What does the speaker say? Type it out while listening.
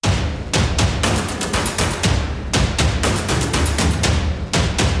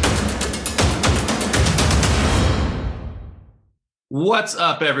What's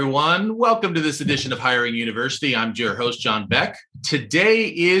up, everyone? Welcome to this edition of Hiring University. I'm your host, John Beck. Today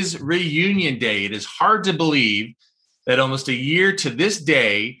is Reunion Day. It is hard to believe that almost a year to this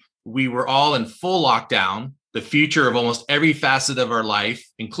day, we were all in full lockdown. The future of almost every facet of our life,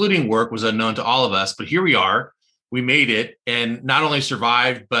 including work, was unknown to all of us. But here we are. We made it and not only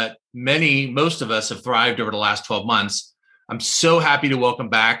survived, but most of us have thrived over the last 12 months. I'm so happy to welcome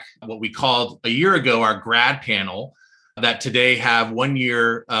back what we called a year ago our grad panel that today have 1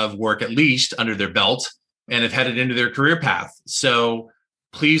 year of work at least under their belt and have headed into their career path. So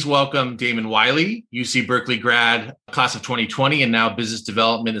please welcome Damon Wiley, UC Berkeley grad, class of 2020, and now business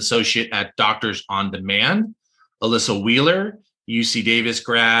development associate at Doctors on Demand. Alyssa Wheeler, UC Davis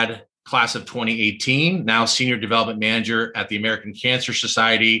grad, class of 2018, now senior development manager at the American Cancer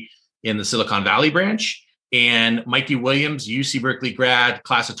Society in the Silicon Valley branch. And Mikey Williams, UC Berkeley grad,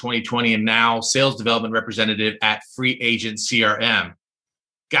 class of 2020, and now sales development representative at Free Agent CRM.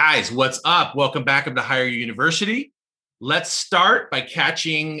 Guys, what's up? Welcome back to Hiring University. Let's start by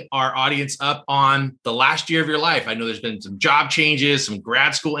catching our audience up on the last year of your life. I know there's been some job changes, some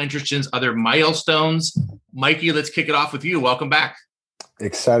grad school entrance, other milestones. Mikey, let's kick it off with you. Welcome back.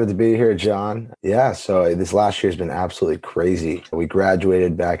 Excited to be here, John. Yeah, so this last year has been absolutely crazy. We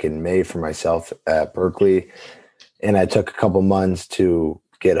graduated back in May for myself at Berkeley, and I took a couple months to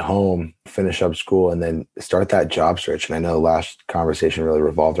get home, finish up school, and then start that job search. And I know the last conversation really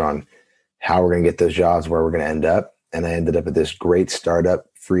revolved around how we're going to get those jobs, where we're going to end up. And I ended up at this great startup,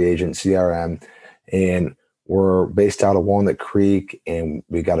 Free Agent CRM, and we're based out of Walnut Creek, and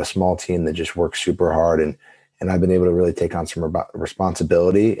we got a small team that just works super hard. And I've been able to really take on some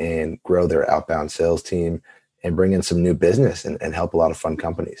responsibility and grow their outbound sales team and bring in some new business and help a lot of fun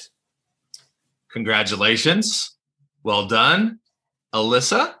companies. Congratulations. Well done.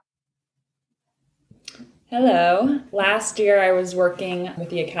 Alyssa? Hello. Last year, I was working with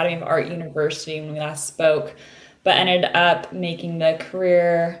the Academy of Art University when we last spoke, but ended up making the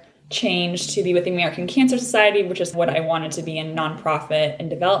career change to be with the American Cancer Society, which is what I wanted to be in nonprofit and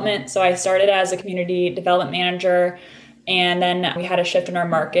development. So I started as a community development manager, and then we had a shift in our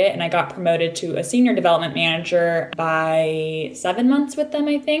market, and I got promoted to a senior development manager by 7 months with them,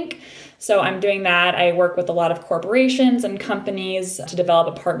 I think. So I'm doing that. I work with a lot of corporations and companies to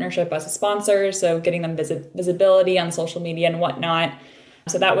develop a partnership as a sponsor, so getting them visibility on social media and whatnot.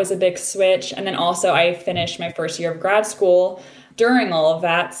 So that was a big switch. And then also I finished my first year of grad school during all of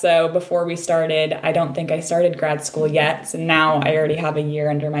that. So before we started, I don't think I started grad school yet. So now I already have a year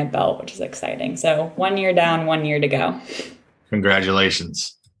under my belt, which is exciting. So 1 year down, 1 year to go.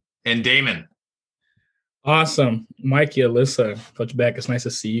 Congratulations. And Damon. Awesome. Mikey, Alyssa, Coach Beck, it's nice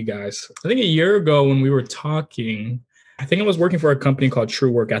to see you guys. I think a year ago when we were talking, I think I was working for a company called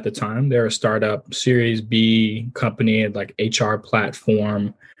TrueWork at the time. They're a startup, Series B company, like HR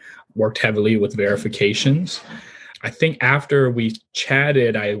platform, worked heavily with verifications. I think after we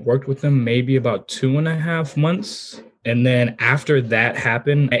chatted, I worked with them maybe about 2.5 months. And then after that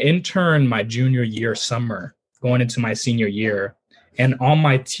happened, I interned my junior year summer going into my senior year. And on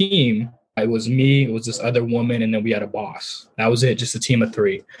my team, it was me, it was this other woman, and then we had a boss. That was it, just a team of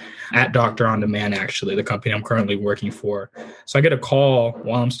 3 at Doctor on Demand, actually, the company I'm currently working for. So I get a call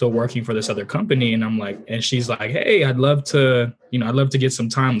while I'm still working for this other company, and she's like, hey, I'd love to get some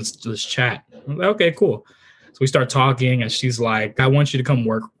time. Let's chat. I'm like, okay, cool. So we start talking, and she's like, I want you to come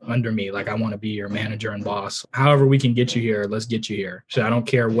work under me. Like, I want to be your manager and boss. However we can get you here, let's get you here. So I don't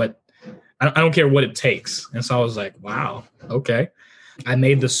care what it takes. And so I was like, wow, okay. I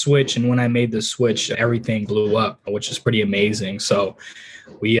made the switch, and when I made the switch, everything blew up, which is pretty amazing. So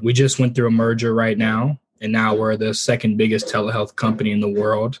we just went through a merger right now, and now we're the second biggest telehealth company in the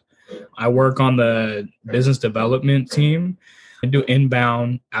world. I work on the business development team. I do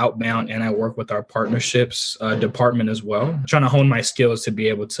inbound, outbound, and I work with our partnerships department as well. I'm trying to hone my skills to be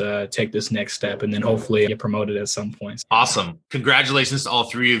able to take this next step and then hopefully get promoted at some point. Awesome. Congratulations to all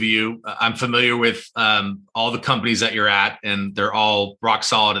 3 of you. I'm familiar with all the companies that you're at, and they're all rock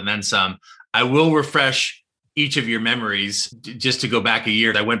solid and then some. I will refresh each of your memories just to go back a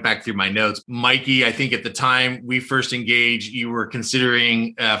year. I went back through my notes. Mikey, I think at the time we first engaged, you were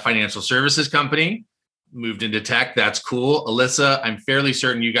considering a financial services company. Moved into tech. That's cool. Alyssa, I'm fairly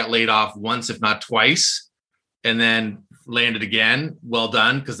certain you got laid off once, if not twice, and then landed again. Well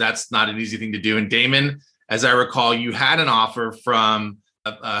done, because that's not an easy thing to do. And Damon, as I recall, you had an offer from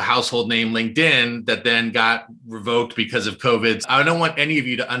a household name, LinkedIn, that then got revoked because of COVID. I don't want any of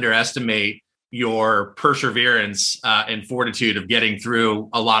you to underestimate your perseverance and fortitude of getting through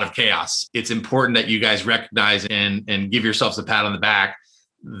a lot of chaos. It's important that you guys recognize and give yourselves a pat on the back.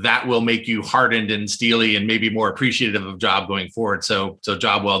 that will make you hardened and steely and maybe more appreciative of job going forward. So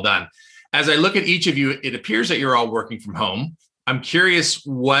job well done. As I look at each of you, it appears that you're all working from home. I'm curious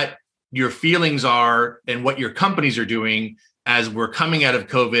what your feelings are and what your companies are doing as we're coming out of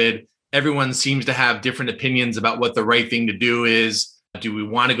COVID. Everyone seems to have different opinions about what the right thing to do is. Do we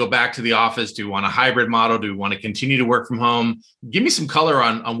want to go back to the office? Do we want a hybrid model? Do we want to continue to work from home? Give me some color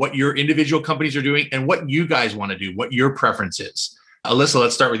on what your individual companies are doing and what you guys want to do, what your preference is. Alyssa,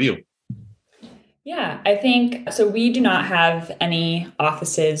 let's start with you. Yeah, I think so. We do not have any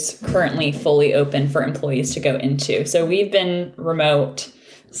offices currently fully open for employees to go into. So we've been remote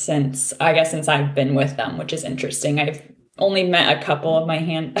since I've been with them, which is interesting. I've only met a couple of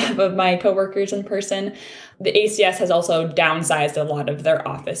my coworkers in person. The ACS has also downsized a lot of their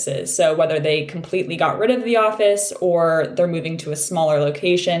offices. So whether they completely got rid of the office or they're moving to a smaller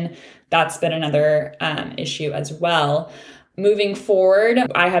location, that's been another issue as well. Moving forward,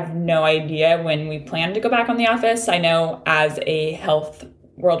 I have no idea when we plan to go back on the office. I know as a health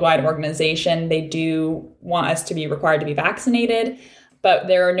worldwide organization, they do want us to be required to be vaccinated, but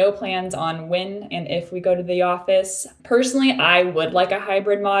there are no plans on when and if we go to the office. Personally, I would like a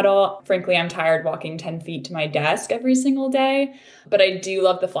hybrid model. Frankly, I'm tired walking 10 feet to my desk every single day, but I do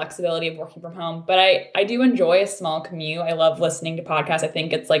love the flexibility of working from home. But I do enjoy a small commute. I love listening to podcasts. I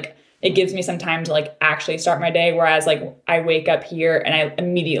think it gives me some time to actually start my day. Whereas I wake up here and I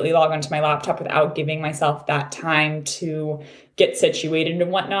immediately log onto my laptop without giving myself that time to get situated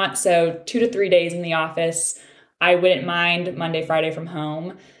and whatnot. So 2 to 3 days in the office. I wouldn't mind Monday, Friday from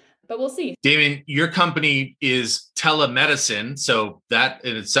home, but we'll see. Damon, your company is telemedicine. So that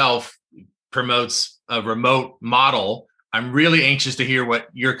in itself promotes a remote model. I'm really anxious to hear what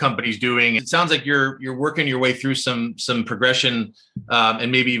your company's doing. It sounds like you're working your way through some progression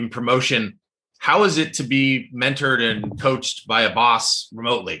and maybe even promotion. How is it to be mentored and coached by a boss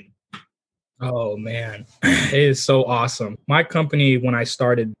remotely? Oh, man, it is so awesome. My company, when I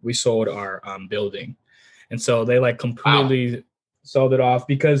started, we sold our building. And so they completely sold it off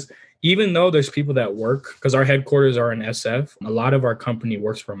because even though there's people that work, because our headquarters are in SF, a lot of our company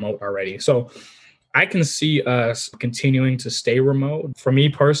works remote already. So I can see us continuing to stay remote. For me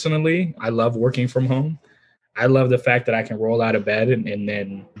personally, I love working from home. I love the fact that I can roll out of bed and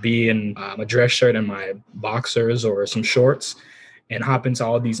then be in a dress shirt and my boxers or some shorts and hop into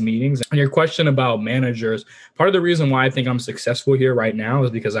all these meetings. And your question about managers, part of the reason why I think I'm successful here right now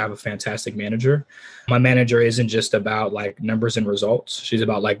is because I have a fantastic manager. My manager isn't just about numbers and results. She's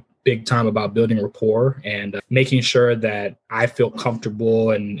about big time about building rapport and making sure that I feel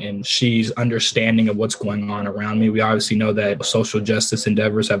comfortable and she's understanding of what's going on around me. We obviously know that social justice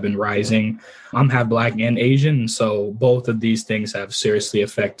endeavors have been rising. I'm half Black and Asian, and so both of these things have seriously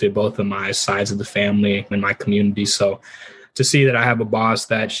affected both of my sides of the family and my community. So to see that I have a boss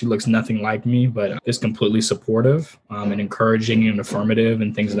that she looks nothing like me, but is completely supportive and encouraging and affirmative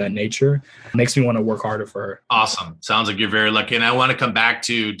and things of that nature makes me want to work harder for her. Awesome. Sounds like you're very lucky. And I want to come back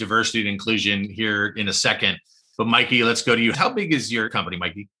to diversity and inclusion here in a second. But Mikey, let's go to you. How big is your company,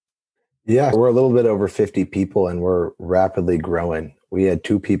 Mikey? Yeah, we're a little bit over 50 people and we're rapidly growing. We had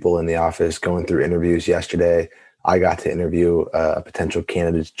 2 people in the office going through interviews yesterday. I got to interview a potential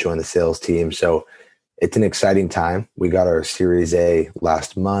candidate to join the sales team. So it's an exciting time. We got our Series A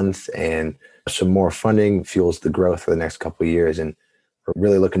last month and some more funding fuels the growth for the next couple of years. And we're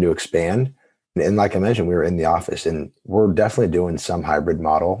really looking to expand. And like I mentioned, we were in the office and we're definitely doing some hybrid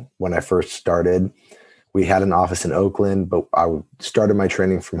model. When I first started, we had an office in Oakland, but I started my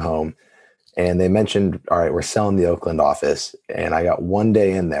training from home and they mentioned, all right, we're selling the Oakland office. And I got 1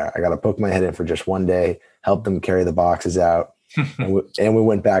 day in there. I got to poke my head in for just 1 day, help them carry the boxes out. and we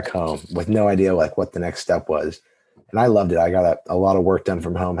went back home with no idea what the next step was. And I loved it. I got a lot of work done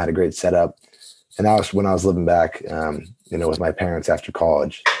from home, had a great setup. And that was when I was living back, with my parents after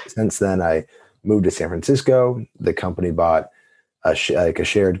college. Since then, I moved to San Francisco. The company bought a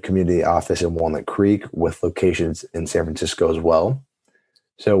shared community office in Walnut Creek with locations in San Francisco as well.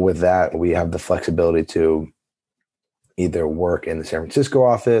 So with that, we have the flexibility to either work in the San Francisco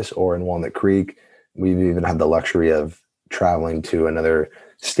office or in Walnut Creek. We've even had the luxury of traveling to another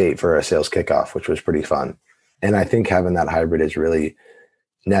state for a sales kickoff, which was pretty fun. And I think having that hybrid is really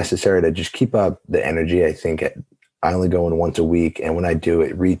necessary to just keep up the energy. I think I only go in once a week. And when I do,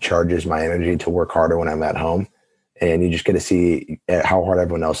 it recharges my energy to work harder when I'm at home. And you just get to see how hard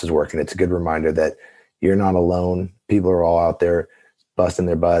everyone else is working. It's a good reminder that you're not alone. People are all out there busting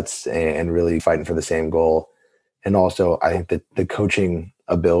their butts and really fighting for the same goal. And also, I think that the coaching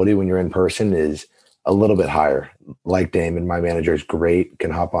ability when you're in person is a little bit higher. Like Damon, my manager is great,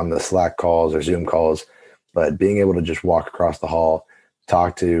 can hop on the Slack calls or Zoom calls, but being able to just walk across the hall,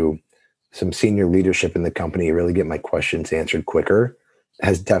 talk to some senior leadership in the company, really get my questions answered quicker,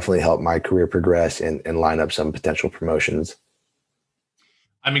 has definitely helped my career progress and line up some potential promotions.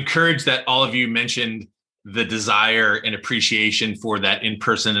 I'm encouraged that all of you mentioned the desire and appreciation for that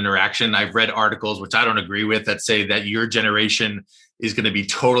in-person interaction. I've read articles, which I don't agree with, that say that your generation is going to be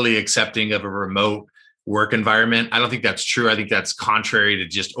totally accepting of a remote work environment. I don't think that's true. I think that's contrary to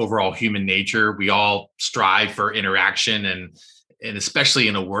just overall human nature. We all strive for interaction and especially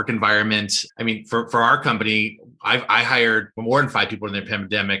in a work environment. I mean, for our company, I hired more than 5 people in the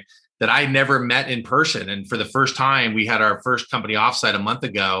pandemic that I never met in person. And for the first time, we had our first company offsite a month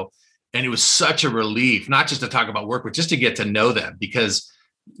ago. And it was such a relief, not just to talk about work, but just to get to know them. Because,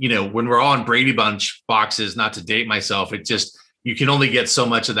 when we're all in Brady Bunch boxes, not to date myself, you can only get so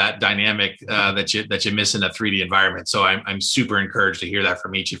much of that dynamic that you miss in a 3D environment. So I'm super encouraged to hear that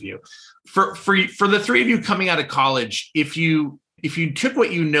from each of you. For the 3 of you coming out of college, if you took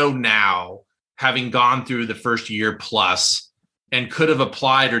what you know now, having gone through the first year plus, and could have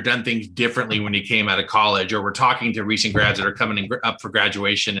applied or done things differently when you came out of college, or we're talking to recent grads that are coming up for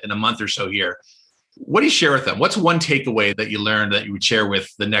graduation in a month or so here, what do you share with them? What's one takeaway that you learned that you would share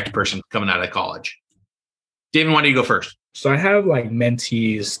with the next person coming out of college? Damon, why don't you go first? So I have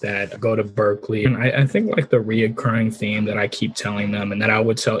mentees that go to Berkeley, and I think the reoccurring theme that I keep telling them and that I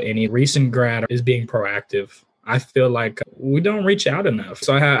would tell any recent grad is being proactive. I feel like we don't reach out enough.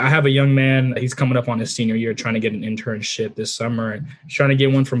 So I have a young man, he's coming up on his senior year trying to get an internship this summer, and he's trying to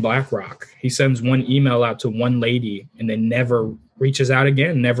get one from BlackRock. He sends one email out to one lady and then never reaches out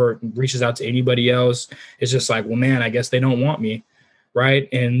again, never reaches out to anybody else. It's just well, man, I guess they don't want me. Right.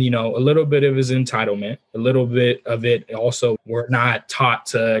 And, a little bit of his entitlement, a little bit of it also, we're not taught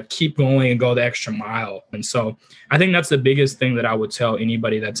to keep going and go the extra mile. And so I think that's the biggest thing that I would tell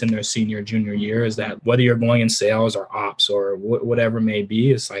anybody that's in their senior, junior year is that whether you're going in sales or ops or whatever it may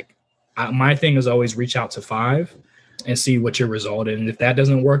be, it's my thing is always reach out to 5 and see what your result is. And if that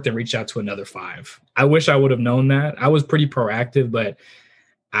doesn't work, then reach out to another 5. I wish I would have known that. I was pretty proactive, but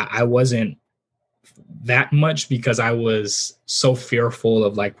I wasn't that much because I was so fearful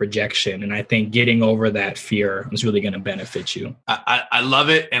of rejection. And I think getting over that fear is really going to benefit you. I love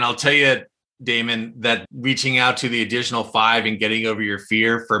it. And I'll tell you, Damon, that reaching out to the additional 5 and getting over your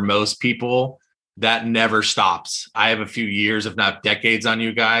fear for most people, that never stops. I have a few years, if not decades on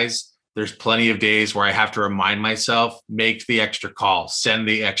you guys. There's plenty of days where I have to remind myself, make the extra call, send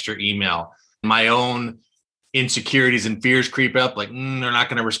the extra email. My own insecurities and fears creep up, they're not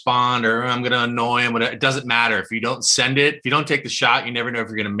going to respond, or I'm going to annoy them. It doesn't matter. If you don't send it, if you don't take the shot, you never know if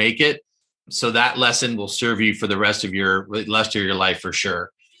you're going to make it. So that lesson will serve you for the rest of your life for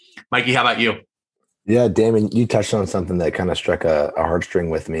sure. Mikey, how about you? Yeah, Damon, you touched on something that kind of struck a heartstring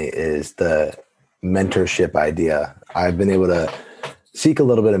with me, is the mentorship idea. I've been able to seek a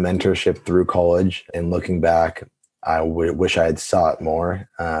little bit of mentorship through college, and looking back, I wish I had sought more.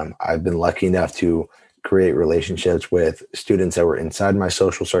 I've been lucky enough to create relationships with students that were inside my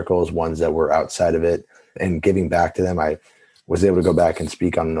social circles, ones that were outside of it, and giving back to them. I was able to go back and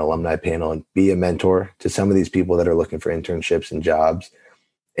speak on an alumni panel and be a mentor to some of these people that are looking for internships and jobs.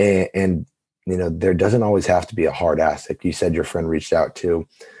 And there doesn't always have to be a hard ask. Like you said, your friend reached out to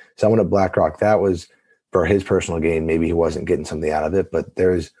someone at BlackRock. That was for his personal gain. Maybe he wasn't getting something out of it, but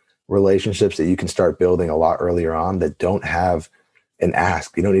there's relationships that you can start building a lot earlier on that don't have an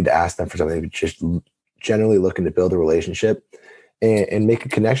ask. You don't need to ask them for something. Just generally looking to build a relationship and make a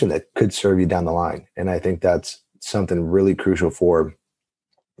connection that could serve you down the line. And I think that's something really crucial for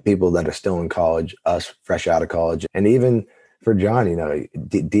people that are still in college, us fresh out of college. And even for John,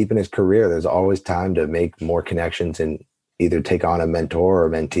 deep in his career, there's always time to make more connections and either take on a mentor or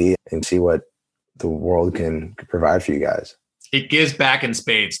mentee and see what the world can provide for you guys. It gives back in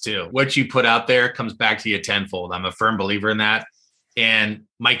spades too. What you put out there comes back to you tenfold. I'm a firm believer in that. And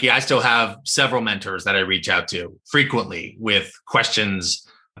Mikey, I still have several mentors that I reach out to frequently with questions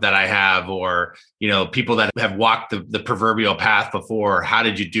that I have, or, people that have walked the proverbial path before. How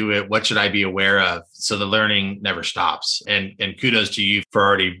did you do it? What should I be aware of? So the learning never stops. And kudos to you for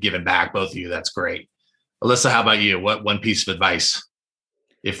already giving back, both of you. That's great. Alyssa, how about you? What one piece of advice,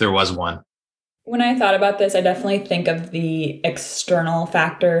 if there was one? When I thought about this, I definitely think of the external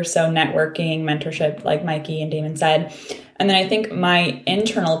factors. So networking, mentorship, like Mikey and Damon said. And then I think my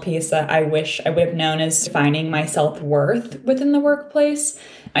internal piece that I wish I would have known is finding my self-worth within the workplace.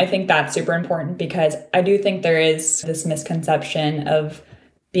 I think that's super important because I do think there is this misconception of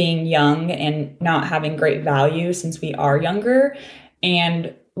being young and not having great value since we are younger.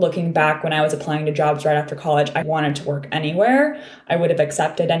 And looking back when I was applying to jobs right after college, I wanted to work anywhere. I would have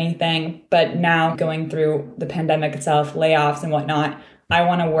accepted anything. But now going through the pandemic itself, layoffs and whatnot, I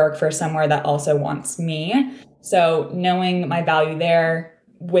want to work for somewhere that also wants me. So knowing my value there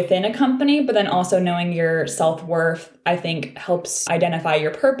within a company, but then also knowing your self-worth, I think helps identify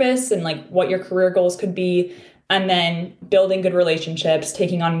your purpose and like what your career goals could be, and then building good relationships,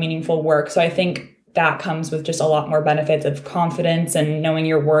 taking on meaningful work. So I think that comes with just a lot more benefits of confidence and knowing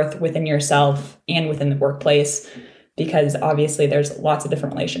your worth within yourself and within the workplace, because obviously there's lots of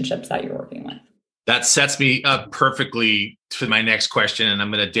different relationships that you're working with. That sets me up perfectly to my next question.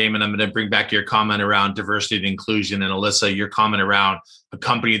 And Damon, I'm going to bring back your comment around diversity and inclusion, and Alyssa, your comment around a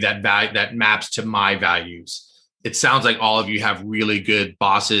company that maps to my values. It sounds like all of you have really good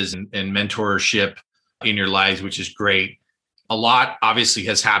bosses and mentorship in your lives, which is great. A lot obviously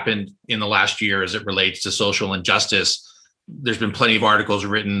has happened in the last year as it relates to social injustice. There's been plenty of articles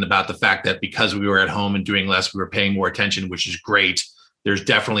written about the fact that because we were at home and doing less, we were paying more attention, which is great. There's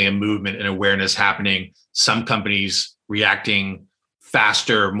definitely a movement and awareness happening. Some companies reacting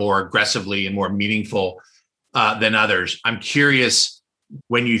faster, more aggressively, and more meaningful than others. I'm curious,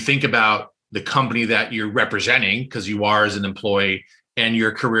 when you think about the company that you're representing, because you are as an employee, and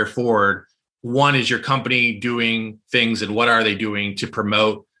your career forward, one, is your company doing things, and what are they doing to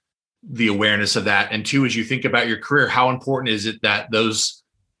promote the awareness of that? And two, as you think about your career, how important is it that those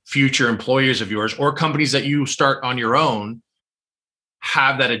future employers of yours or companies that you start on your own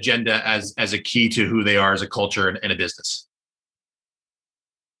have that agenda as a key to who they are as a culture and a business?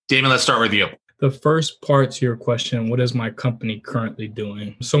 Damon, let's start with you. The first part to your question, what is my company currently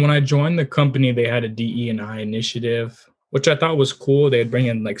doing? So when I joined the company, they had a DE&I initiative, which I thought was cool. They'd bring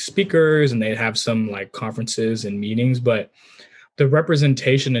in like speakers and they'd have some like conferences and meetings, but the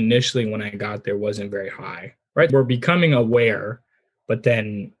representation initially when I got there wasn't very high, right? We're becoming aware, but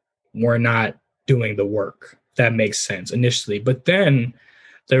then we're not doing the work. That makes sense initially. But then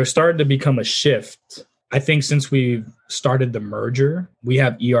there started to become a shift. I think since we've started the merger, we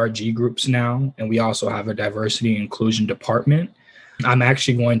have ERG groups now, and we also have a diversity and inclusion department. I'm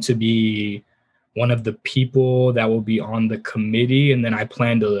actually going to be one of the people that will be on the committee, and then I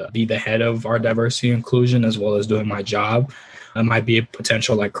plan to be the head of our diversity and inclusion as well as doing my job. It might be a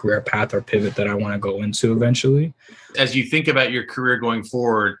potential like career path or pivot that I want to go into eventually. As you think about your career going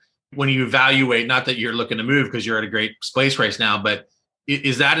forward, when you evaluate, not that you're looking to move because you're at a great place right now, but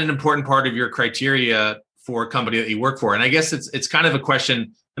is that an important part of your criteria for a company that you work for? And I guess it's kind of a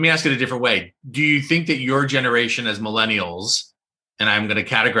question. Let me ask it a different way. Do you think that your generation as millennials, and I'm going to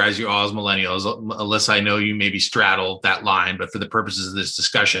categorize you all as millennials, Alyssa, I know you maybe straddle that line, but for the purposes of this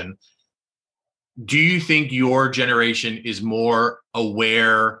discussion, do you think your generation is more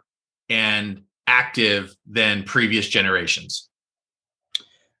aware and active than previous generations?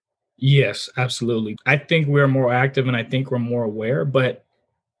 Yes, absolutely. I think we're more active and I think we're more aware. But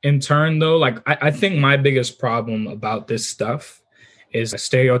in turn, though, like I think my biggest problem about this stuff is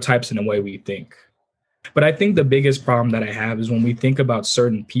stereotypes in the way we think. But I think the biggest problem that I have is when we think about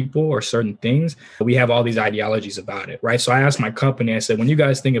certain people or certain things, we have all these ideologies about it, right? So I asked my company, I said, when you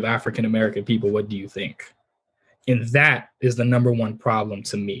guys think of African-American people, what do you think? And that is the number one problem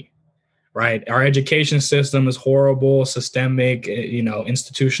to me. Right. Our education system is horrible, systemic,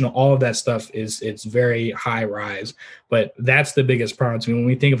 institutional, all of that stuff it's very high rise. But that's the biggest problem to me. When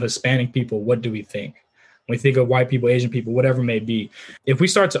we think of Hispanic people, what do we think? When we think of white people, Asian people, whatever it may be, if we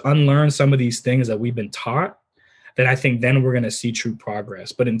start to unlearn some of these things that we've been taught, then I think then we're going to see true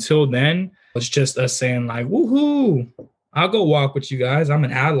progress. But until then, it's just us saying like, woohoo, I'll go walk with you guys. I'm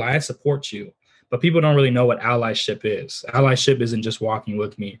an ally. I support you. But people don't really know what allyship is. Allyship isn't just walking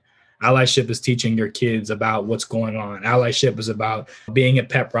with me. Allyship is teaching your kids about what's going on. Allyship is about being at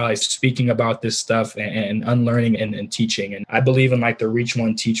pep rallies, speaking about this stuff and unlearning and teaching. And I believe in like the reach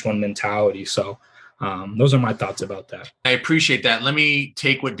one, teach one mentality. So those are my thoughts about that. I appreciate that. Let me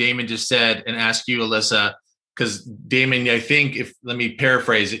take what Damon just said and ask you, Alyssa, because Damon, I think let me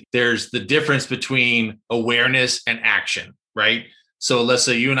paraphrase it, there's the difference between awareness and action, right? So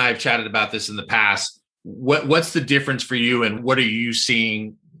Alyssa, you and I have chatted about this in the past. What's the difference for you and what are you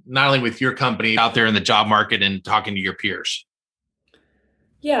seeing not only with your company out there in the job market and talking to your peers?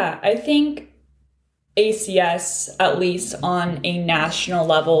 Yeah, I think ACS, at least on a national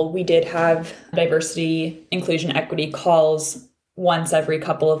level, we did have diversity, inclusion, equity calls once every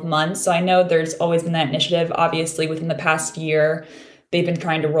couple of months. So I know there's always been that initiative. Obviously, within the past year, they've been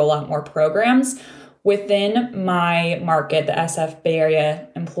trying to roll out more programs. Within my market, the SF Bay Area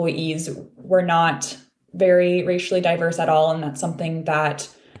employees were not very racially diverse at all. And that's something that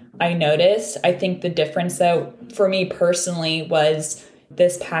I noticed. I think the difference, though, for me personally, was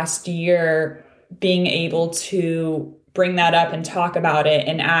this past year being able to bring that up and talk about it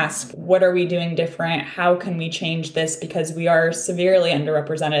and ask, what are we doing different? How can we change this? Because we are severely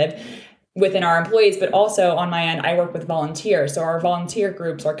underrepresented within our employees, but also on my end, I work with volunteers. So our volunteer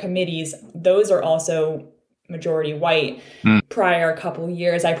groups, our committees, those are also majority white. Prior couple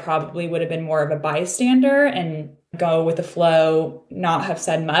years, I probably would have been more of a bystander and go with the flow, not have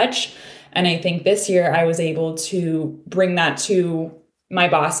said much. And I think this year I was able to bring that to my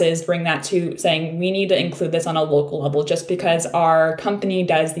bosses, bring that to saying, we need to include this on a local level, just because our company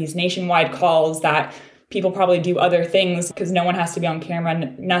does these nationwide calls that people probably do other things because no one has to be on camera,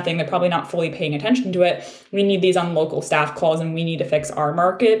 nothing. They're probably not fully paying attention to it. We need these on local staff calls, and we need to fix our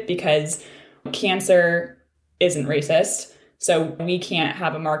market because cancer isn't racist. So we can't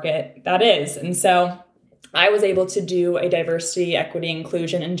have a market that is. And so I was able to do a diversity, equity,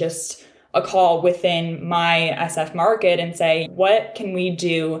 inclusion, and just a call within my SF market and say, what can we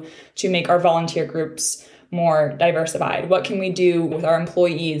do to make our volunteer groups more diversified? What can we do with our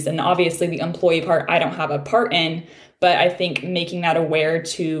employees? And obviously the employee part, I don't have a part in, but I think making that aware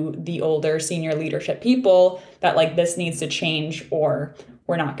to the older senior leadership people that like this needs to change or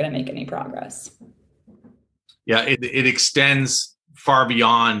we're not going to make any progress. Yeah, it extends far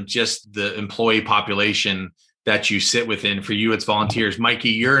beyond just the employee population that you sit within. For you, it's volunteers. Mikey,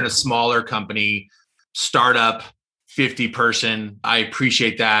 you're in a smaller company, startup, 50 person. I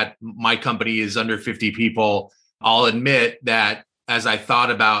appreciate that. My company is under 50 people. I'll admit that as I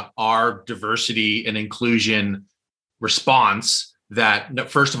thought about our diversity and inclusion response, that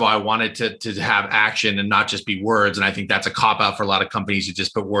first of all, I wanted to have action and not just be words. And I think that's a cop out for a lot of companies who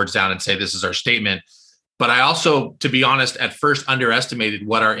just put words down and say, this is our statement. But I also, to be honest, at first underestimated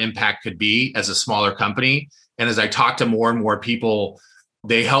what our impact could be as a smaller company. And as I talk to more and more people,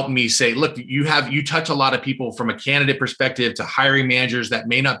 they help me say, look, you touch a lot of people from a candidate perspective to hiring managers that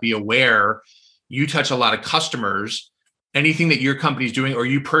may not be aware. You touch a lot of customers. Anything that your company's doing, or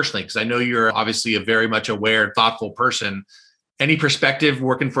you personally, because I know you're obviously a very much aware, thoughtful person. Any perspective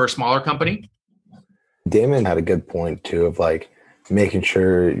working for a smaller company? Damon had a good point too of like making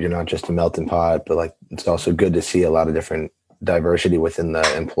sure you're not just a melting pot, but like it's also good to see a lot of different diversity within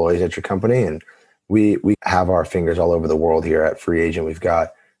the employees at your company. And we have our fingers all over the world here at Free Agent. We've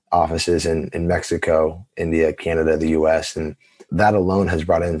got offices in Mexico, India, Canada, the US, and that alone has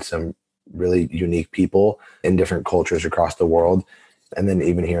brought in some really unique people in different cultures across the world. And then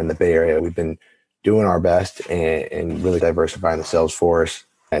even here in the Bay Area, we've been doing our best and really diversifying the sales force.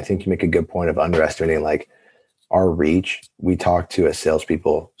 I think you make a good point of underestimating like our reach. We talk to as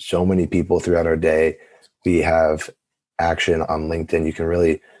salespeople, so many people throughout our day. We have action on LinkedIn. You can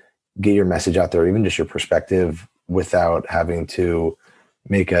really get your message out there, even just your perspective without having to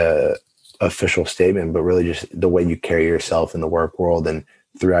make a official statement, but really just the way you carry yourself in the work world and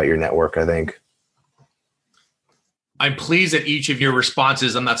throughout your network, I think. I'm pleased at each of your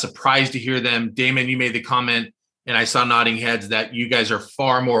responses. I'm not surprised to hear them. Damon, you made the comment, and I saw nodding heads, that you guys are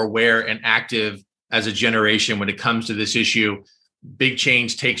far more aware and active as a generation when it comes to this issue. Big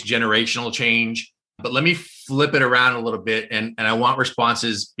change takes generational change. But let me flip it around a little bit, and I want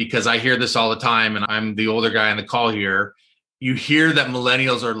responses because I hear this all the time, and I'm the older guy on the call here. You hear that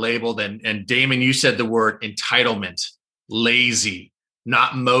millennials are labeled, and Damon, you said the word entitlement, lazy,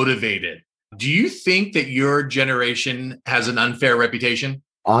 not motivated. Do you think that your generation has an unfair reputation?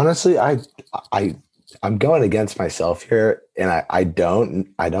 Honestly, I'm going against myself here, and I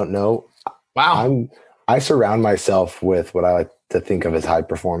don't know. Wow. I surround myself with what I like to think of as high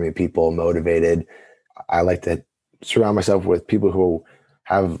performing people, motivated. I like to surround myself with people who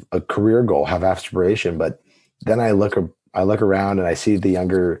have a career goal, have aspiration. But then I look around and I see the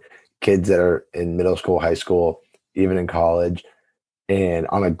younger kids that are in middle school, high school, even in college, and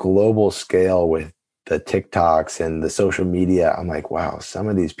on a global scale with the TikToks and the social media, I'm like, wow, some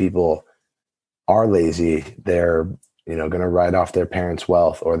of these people are lazy. They're, going to write off their parents'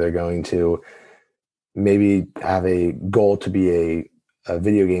 wealth, or they're going to maybe have a goal to be a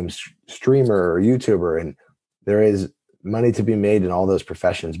video game streamer or YouTuber. And there is money to be made in all those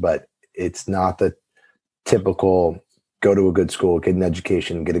professions, but it's not the typical go to a good school, get an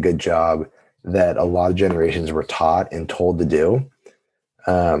education, get a good job that a lot of generations were taught and told to do.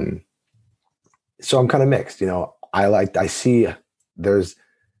 So I'm kind of mixed, I see there's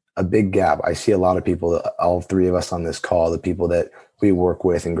a big gap. I see a lot of people, all three of us on this call, the people that we work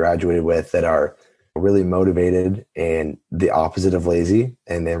with and graduated with, that are really motivated and the opposite of lazy,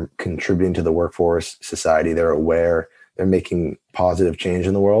 and they're contributing to the workforce, society. They're aware, they're making positive change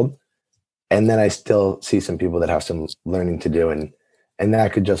in the world. And then I still see some people that have some learning to do. And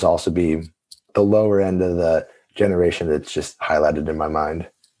that could just also be the lower end of the generation that's just highlighted in my mind.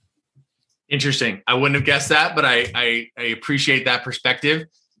 Interesting. I wouldn't have guessed that, but I appreciate that perspective.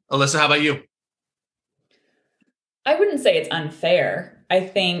 Alyssa, how about you? I wouldn't say it's unfair. I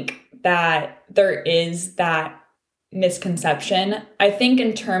think that there is that misconception. I think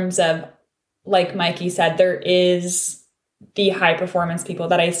in terms of, like Mikey said, there is the high performance people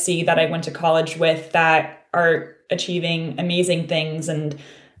that I see that I went to college with that are achieving amazing things and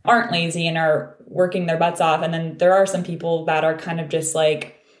aren't lazy and are working their butts off. And then there are some people that are kind of just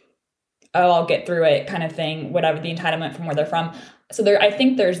like, oh, I'll get through it kind of thing, whatever, the entitlement from where they're from. So I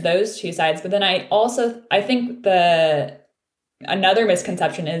think there's those two sides. But then I think another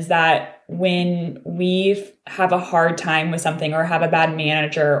misconception is that when we have a hard time with something or have a bad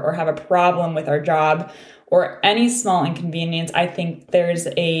manager or have a problem with our job or any small inconvenience, I think there's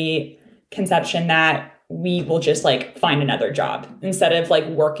a conception that we will just like find another job instead of like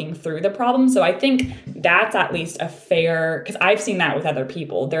working through the problem. So I think that's at least a fair, because I've seen that with other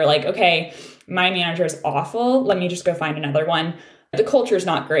people. They're like, okay, my manager is awful. Let me just go find another one. The culture is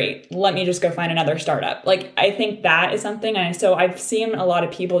not great. Let me just go find another startup. Like, I think that is something. And so I've seen a lot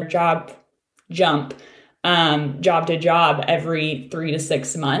of people jump job to job every 3 to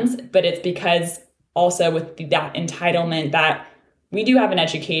 6 months, but it's because also with that entitlement that we do have an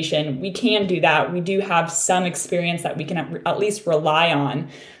education, we can do that. We do have some experience that we can at least rely on.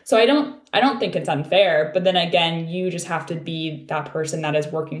 So I don't think it's unfair, but then again, you just have to be that person that is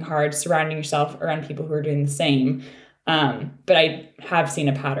working hard, surrounding yourself around people who are doing the same. But I have seen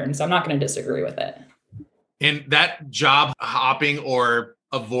a pattern, so I'm not going to disagree with it. And that job hopping or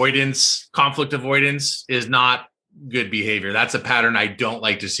conflict avoidance is not good behavior. That's a pattern I don't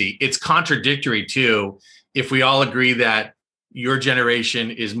like to see. It's contradictory too, if we all agree that your generation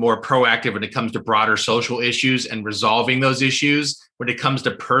is more proactive when it comes to broader social issues and resolving those issues. When it comes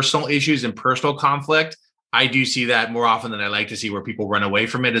to personal issues and personal conflict, I do see that more often than I like to see, where people run away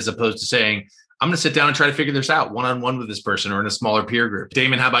from it as opposed to saying, I'm going to sit down and try to figure this out one-on-one with this person or in a smaller peer group.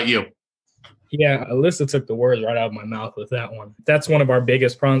 Damon, how about you? Yeah, Alyssa took the words right out of my mouth with that one. That's one of our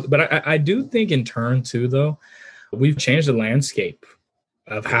biggest problems. But I do think in turn too, though, we've changed the landscape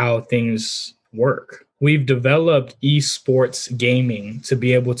of how things work. We've developed esports gaming to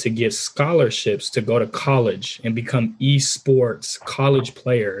be able to get scholarships to go to college and become esports college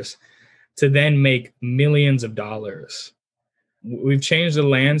players to then make millions of dollars. We've changed the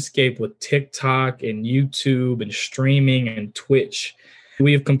landscape with TikTok and YouTube and streaming and Twitch.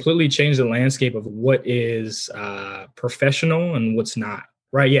 We have completely changed the landscape of what is professional and what's not.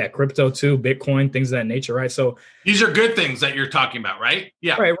 Right. Yeah. Crypto too, Bitcoin, things of that nature. Right. So these are good things that you're talking about, right?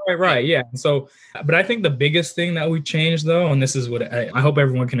 Yeah. Right. Yeah. So, but I think the biggest thing that we changed though, and this is what I hope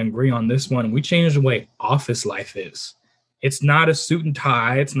everyone can agree on this one, we changed the way office life is. It's not a suit and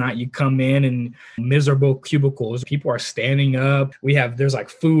tie. It's not you come in and miserable cubicles. People are standing up. There's like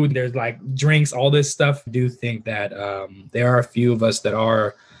food, there's like drinks, all this stuff. I do think that there are a few of us that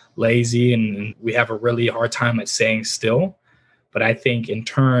are lazy and we have a really hard time at staying still. But I think in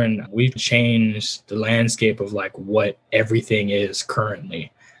turn, we've changed the landscape of like what everything is currently.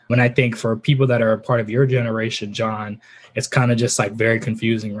 When I think for people that are a part of your generation, John, it's kind of just like very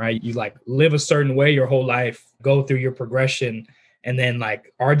confusing, right? You like live a certain way your whole life, go through your progression. And then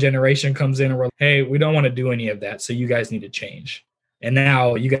like our generation comes in and we're like, hey, we don't want to do any of that. So you guys need to change. And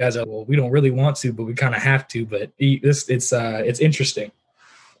now you guys are, well, we don't really want to, but we kind of have to. But it's interesting.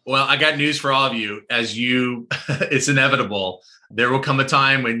 Well, I got news for all of you. It's inevitable. There will come a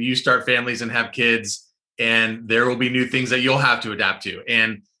time when you start families and have kids, and there will be new things that you'll have to adapt to.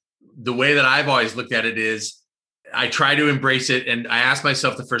 And the way that I've always looked at it is I try to embrace it. And I ask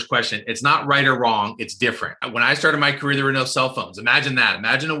myself the first question, it's not right or wrong. It's different. When I started my career, there were no cell phones. Imagine that.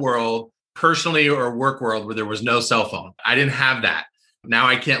 Imagine a world, personally or work world, where there was no cell phone. I didn't have that. Now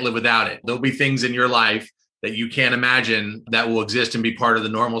I can't live without it. There'll be things in your life that you can't imagine that will exist and be part of the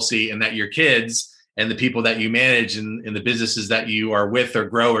normalcy, and that your kids and the people that you manage and the businesses that you are with or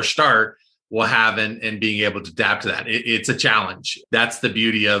grow or start will have, and being able to adapt to that. It's a challenge. That's the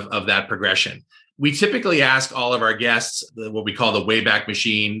beauty of that progression. We typically ask all of our guests what we call the Wayback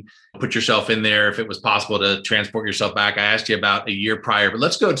Machine. Put yourself in there if it was possible to transport yourself back. I asked you about a year prior, but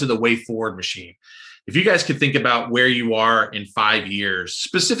let's go to the Way Forward Machine. If you guys could think about where you are in 5 years,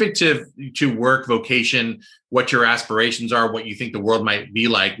 specific to work, vocation, what your aspirations are, what you think the world might be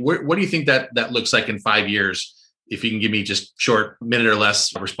like, what do you think that looks like in 5 years? If you can give me just short minute or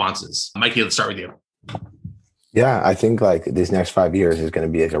less responses. Mikey, let's start with you. Yeah, I think like these next 5 years is going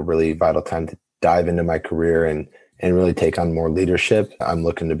to be like a really vital time to dive into my career and really take on more leadership. I'm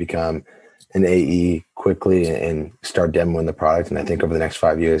looking to become an AE quickly and start demoing the product. And I think over the next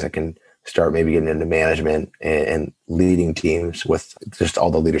 5 years, I can start maybe getting into management and leading teams with just all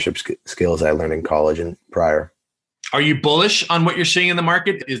the leadership skills I learned in college and prior. Are you bullish on what you're seeing in the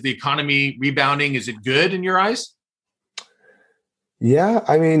market? Is the economy rebounding? Is it good in your eyes? Yeah,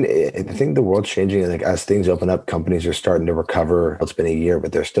 I mean, I think the world's changing. Like as things open up, companies are starting to recover. It's been a year,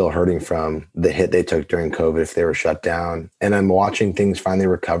 but they're still hurting from the hit they took during COVID if they were shut down. And I'm watching things finally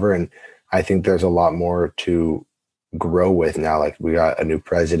recover. And I think there's a lot more to grow with now. Like we got a new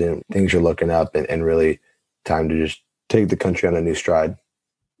president, things are looking up and really time to just take the country on a new stride.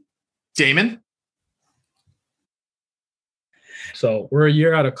 Damon? So we're a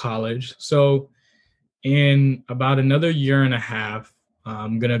year out of college. So in about another year and a half,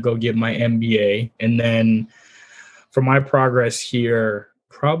 I'm going to go get my MBA. And then for my progress here,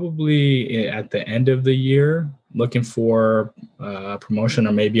 probably at the end of the year, looking for a promotion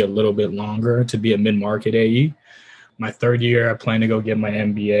or maybe a little bit longer to be a mid-market AE. My third year, I plan to go get my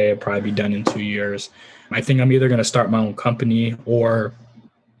MBA. I'll probably be done in 2 years. I think I'm either going to start my own company or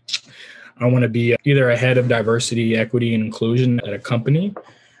I want to be either a head of diversity, equity, and inclusion at a company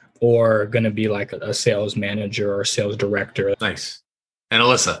or going to be like a sales manager or sales director. Nice. And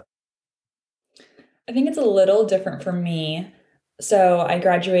Alyssa? I think it's a little different for me. So I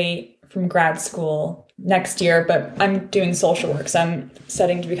graduate from grad school next year, but I'm doing social work. So I'm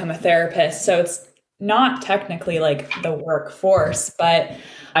studying to become a therapist. So it's not technically like the workforce, but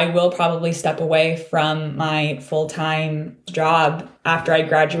I will probably step away from my full-time job after I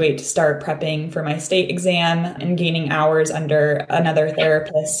graduate to start prepping for my state exam and gaining hours under another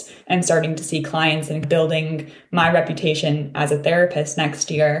therapist and starting to see clients and building my reputation as a therapist next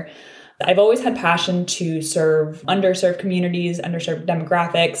year. I've always had passion to serve underserved communities, underserved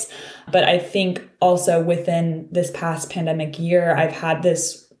demographics, but I think also within this past pandemic year, I've had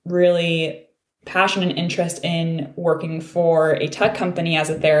this really passion and interest in working for a tech company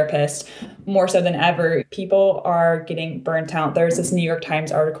as a therapist more so than ever. People are getting burnt out. There's this New York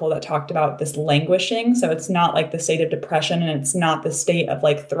Times article that talked about this languishing. So it's not like the state of depression and it's not the state of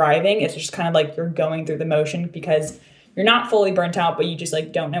like thriving. It's just kind of like you're going through the motion because you're not fully burnt out, but you just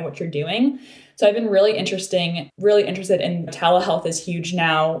like don't know what you're doing. So I've been really interested in telehealth is huge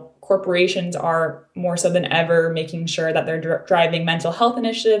now. Corporations are more so than ever making sure that they're driving mental health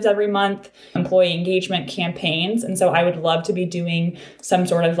initiatives every month, employee engagement campaigns. And so I would love to be doing some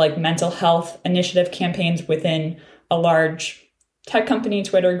sort of like mental health initiative campaigns within a large tech company,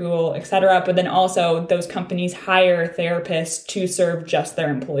 Twitter, Google, et cetera. But then also those companies hire therapists to serve just their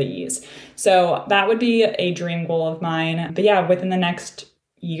employees. So that would be a dream goal of mine. But yeah, within the next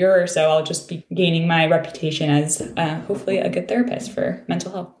year or so, I'll just be gaining my reputation as hopefully a good therapist for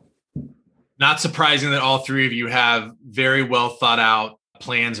mental health. Not surprising that all three of you have very well thought out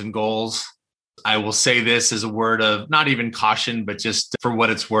plans and goals. I will say this as a word of not even caution, but just for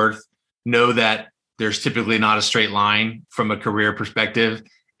what it's worth, know that there's typically not a straight line from a career perspective.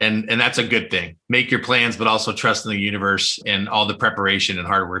 And that's a good thing. Make your plans, but also trust in the universe and all the preparation and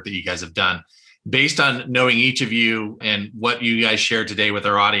hard work that you guys have done. Based on knowing each of you and what you guys shared today with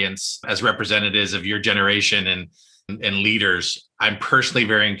our audience as representatives of your generation and leaders, I'm personally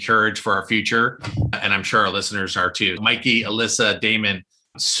very encouraged for our future. And I'm sure our listeners are too. Mikey, Alyssa, Damon,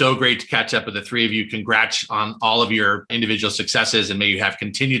 so great to catch up with the three of you. Congrats on all of your individual successes and may you have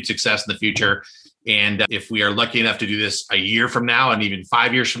continued success in the future. And if we are lucky enough to do this a year from now and even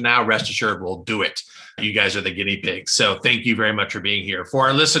 5 years from now, rest assured we'll do it. You guys are the guinea pigs. So thank you very much for being here. For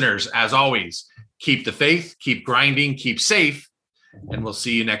our listeners, as always, keep the faith, keep grinding, keep safe, and we'll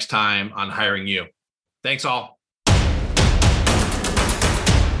see you next time on Hiring You. Thanks all.